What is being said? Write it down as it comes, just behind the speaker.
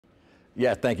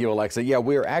Yeah, thank you, Alexa. Yeah,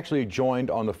 we're actually joined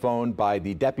on the phone by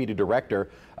the Deputy Director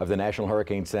of the National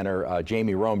Hurricane Center,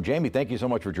 Jamie Rome. Jamie, thank you so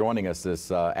much for joining us this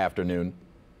afternoon.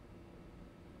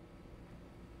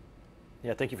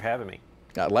 Yeah, thank you for having me.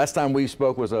 Last time we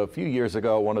spoke was a few years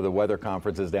ago, one of the weather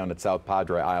conferences down at South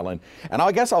Padre Island. And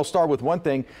I guess I'll start with one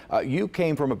thing. You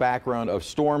came from a background of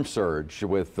storm surge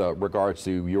with regards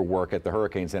to your work at the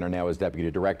Hurricane Center now as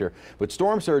Deputy Director. But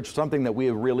storm surge, something that we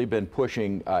have really been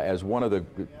pushing as one of the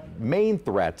main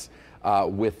threats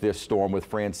with this storm with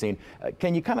Francine.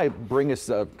 Can you kind of bring us,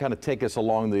 kind of take us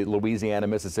along the Louisiana,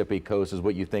 Mississippi coast as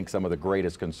what you think some of the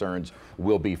greatest concerns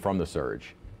will be from the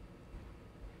surge?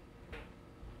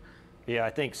 Yeah,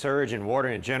 I think surge and water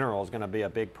in general is going to be a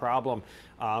big problem.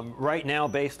 Right now,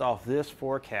 based off this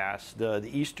forecast, the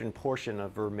eastern portion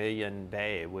of Vermilion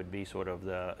Bay would be sort of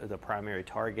the primary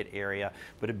target area.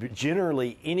 But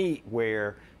generally,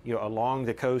 anywhere along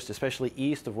the coast, especially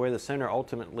east of where the center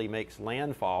ultimately makes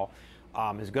landfall,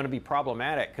 is going to be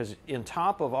problematic because in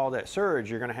top of all that surge,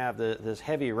 you're going to have this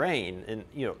heavy rain, and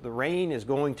the rain is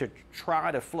going to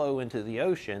try to flow into the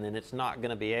ocean, and it's not going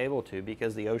to be able to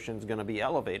because the ocean's going to be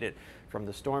elevated from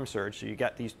the storm surge. So you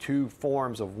got these two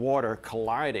forms of water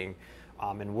colliding,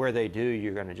 and where they do,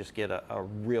 you're going to just get a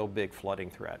real big flooding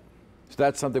threat. So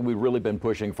that's something we've really been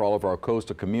pushing for all of our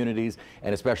coastal communities,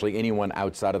 and especially anyone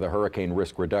outside of the hurricane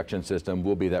risk reduction system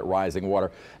will be that rising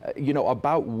water.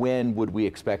 About when would we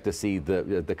expect to see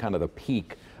the kind of the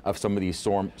peak of some of these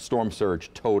storm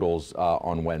surge totals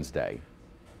on Wednesday?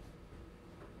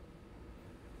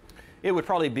 It would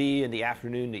probably be in the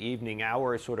afternoon to evening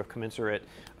hours, sort of commensurate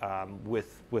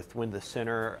with when the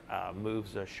center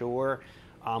moves ashore.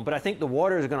 But I think the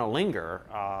water is going to linger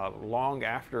long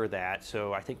after that.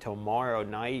 So I think tomorrow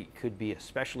night could be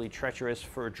especially treacherous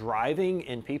for driving,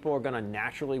 and people are going to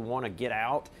naturally want to get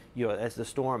out. As the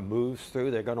storm moves through,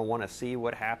 they're going to want to see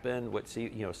what happened,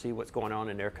 see what's going on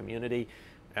in their community.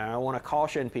 And I want to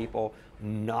caution people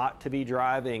not to be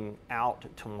driving out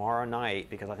tomorrow night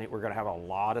because I think we're going to have a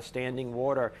lot of standing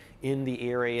water in the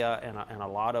area, and a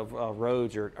lot of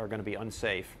roads are going to be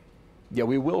unsafe. Yeah,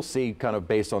 we will see, kind of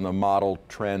based on the model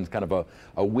trends, kind of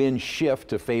a wind shift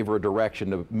to favor a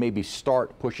direction to maybe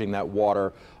start pushing that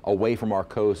water away from our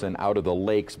coast and out of the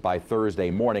lakes by Thursday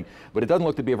morning. But it doesn't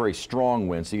look to be a very strong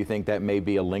wind, so you think that may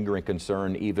be a lingering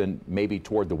concern even maybe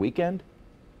toward the weekend?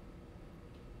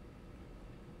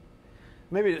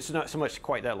 Maybe it's not so much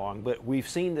quite that long, but we've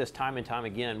seen this time and time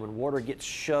again. When water gets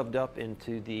shoved up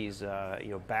into these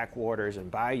backwaters and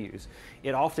bayous,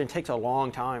 it often takes a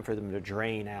long time for them to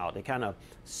drain out. They kind of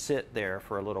sit there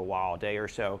for a little while, a day or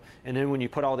so, and then when you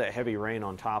put all that heavy rain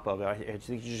on top of it, I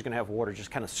think you're just going to have water just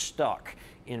kind of stuck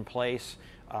in place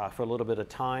for a little bit of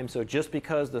time. So just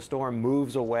because the storm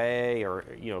moves away or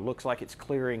looks like it's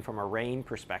clearing from a rain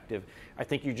perspective, I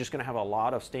think you're just going to have a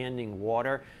lot of standing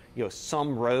water.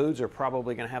 Some roads are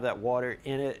probably going to have that water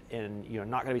in it, and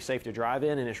not going to be safe to drive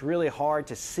in, and it's really hard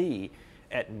to see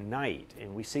at night.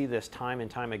 And we see this time and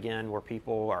time again where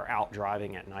people are out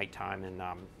driving at nighttime and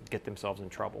get themselves in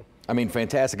trouble. I mean,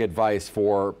 fantastic advice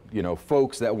for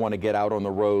folks that want to get out on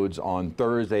the roads on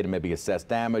Thursday to maybe assess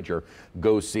damage or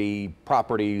go see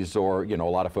properties, or a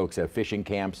lot of folks have fishing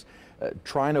camps.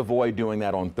 Try and avoid doing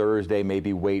that on Thursday.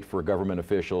 Maybe wait for government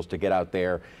officials to get out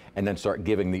there and then start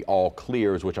giving the all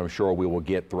clears, which I'm sure we will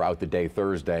get throughout the day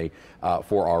Thursday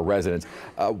for our residents.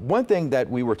 One thing that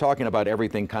we were talking about,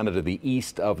 everything kind of to the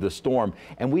east of the storm,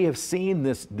 and we have seen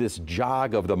this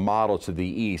jog of the model to the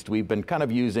east. We've been kind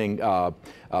of using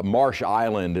Marsh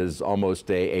Island as almost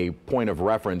a point of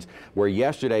reference, where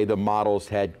yesterday the models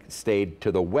had stayed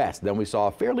to the west. Then we saw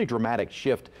a fairly dramatic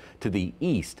shift to the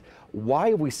east. Why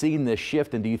have we seen this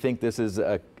shift, and do you think this is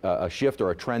a shift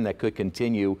or a trend that could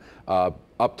continue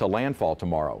up to landfall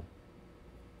tomorrow?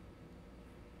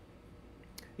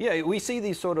 Yeah, we see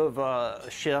these sort of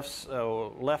shifts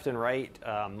left and right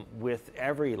with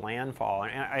every landfall.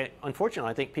 And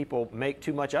unfortunately, I think people make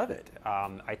too much of it.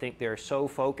 I think they're so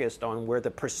focused on where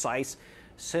the precise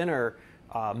center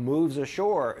moves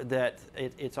ashore that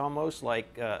it's almost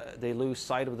like they lose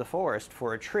sight of the forest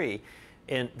for a tree.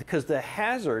 And because the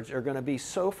hazards are going to be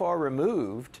so far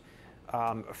removed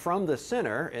from the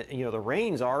center, the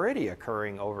rain's already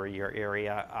occurring over your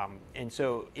area. And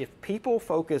so if people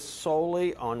focus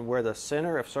solely on where the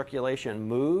center of circulation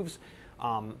moves,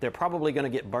 they're probably going to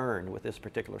get burned with this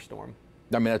particular storm.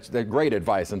 I mean, that's great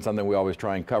advice, and something we always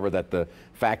try and cover, that the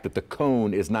fact that the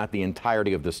cone is not the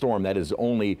entirety of the storm, that is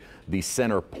only the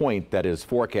center point that is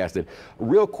forecasted.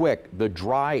 Real quick, the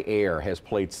dry air has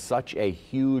played such a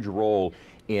huge role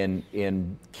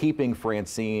in keeping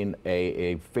Francine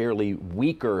a fairly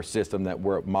weaker system that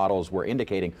models were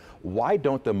indicating. Why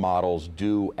don't the models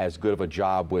do as good of a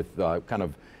job with kind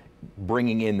of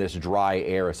bringing in this dry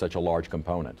air as such a large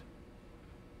component?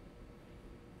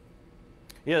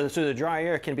 Yeah, so the dry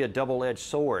air can be a double-edged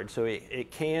sword. So it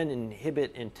can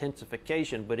inhibit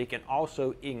intensification, but it can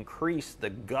also increase the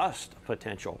gust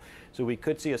potential. So we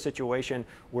could see a situation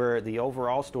where the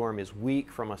overall storm is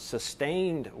weak from a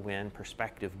sustained wind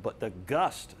perspective, but the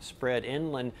gust spread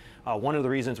inland. One of the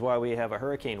reasons why we have a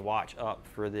hurricane watch up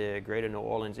for the greater New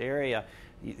Orleans area,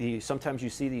 sometimes you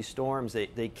see these storms,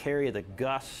 they carry the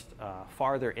gust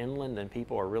farther inland than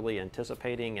people are really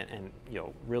anticipating, and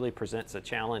really presents a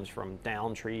challenge from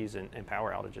down trees and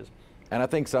power outages. And I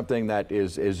think something that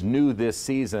is new this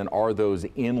season are those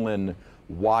inland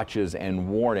watches and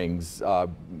warnings.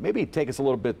 Maybe take us a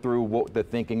little bit through what the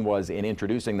thinking was in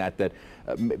introducing that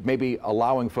maybe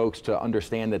allowing folks to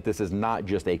understand that this is not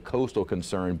just a coastal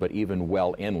concern, but even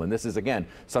well inland. This is, again,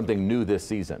 something new this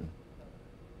season.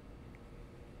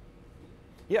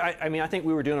 Yeah, I mean, I think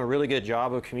we were doing a really good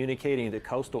job of communicating the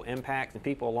coastal impacts, and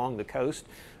people along the coast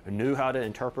knew how to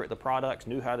interpret the products,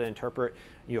 knew how to interpret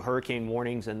hurricane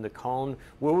warnings and the cone.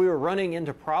 Where we were running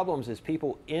into problems is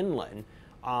people inland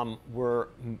were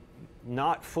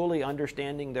not fully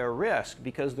understanding their risk,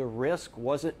 because the risk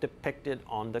wasn't depicted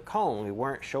on the cone. We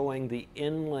weren't showing the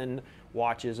inland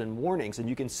watches and warnings. And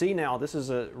you can see now, this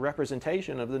is a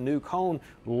representation of the new cone.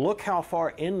 Look how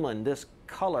far inland this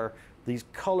color,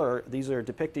 these are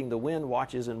depicting the wind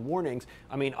watches and warnings.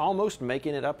 I mean, almost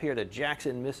making it up here to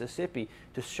Jackson, Mississippi,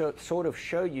 to sort of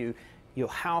show you,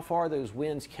 how far those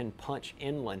winds can punch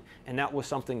inland. And that was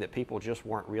something that people just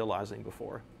weren't realizing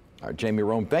before. All right, Jamie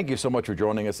Rome, thank you so much for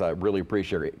joining us. I really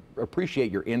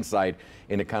appreciate your insight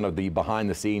into kind of the behind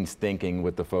the scenes thinking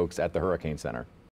with the folks at the Hurricane Center.